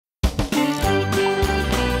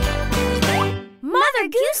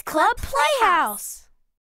Goose Club Playhouse.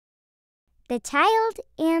 The Child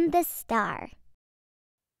and the Star.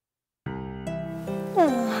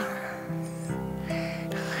 Oh,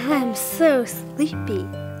 I'm so sleepy.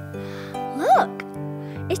 Look,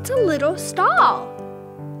 it's a little stall.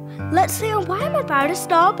 Let's say a rhyme about a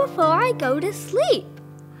star before I go to sleep.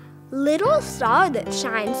 Little star that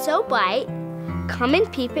shines so bright, come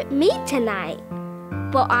and peep at me tonight.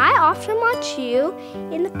 For I often watch you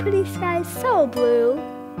in the pretty sky so blue.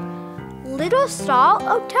 Little star,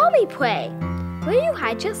 oh tell me pray, where you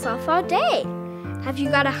hide yourself all day? Have you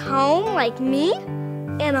got a home like me?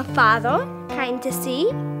 And a father, kind to see?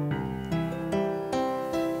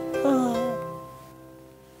 Oh.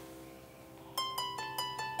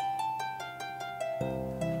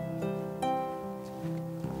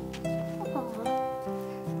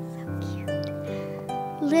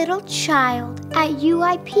 Little child, at you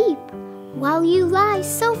I peep, while you lie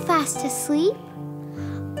so fast asleep.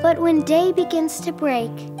 But when day begins to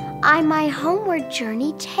break, I my homeward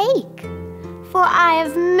journey take. For I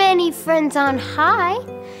have many friends on high,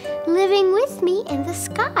 living with me in the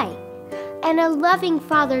sky, and a loving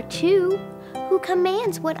Father too, who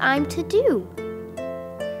commands what I'm to do.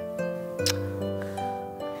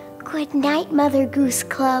 Good night, Mother Goose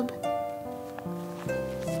Club.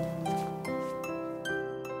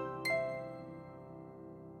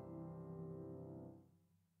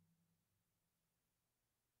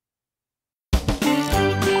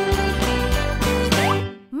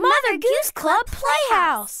 Mother Goose Club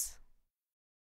Playhouse.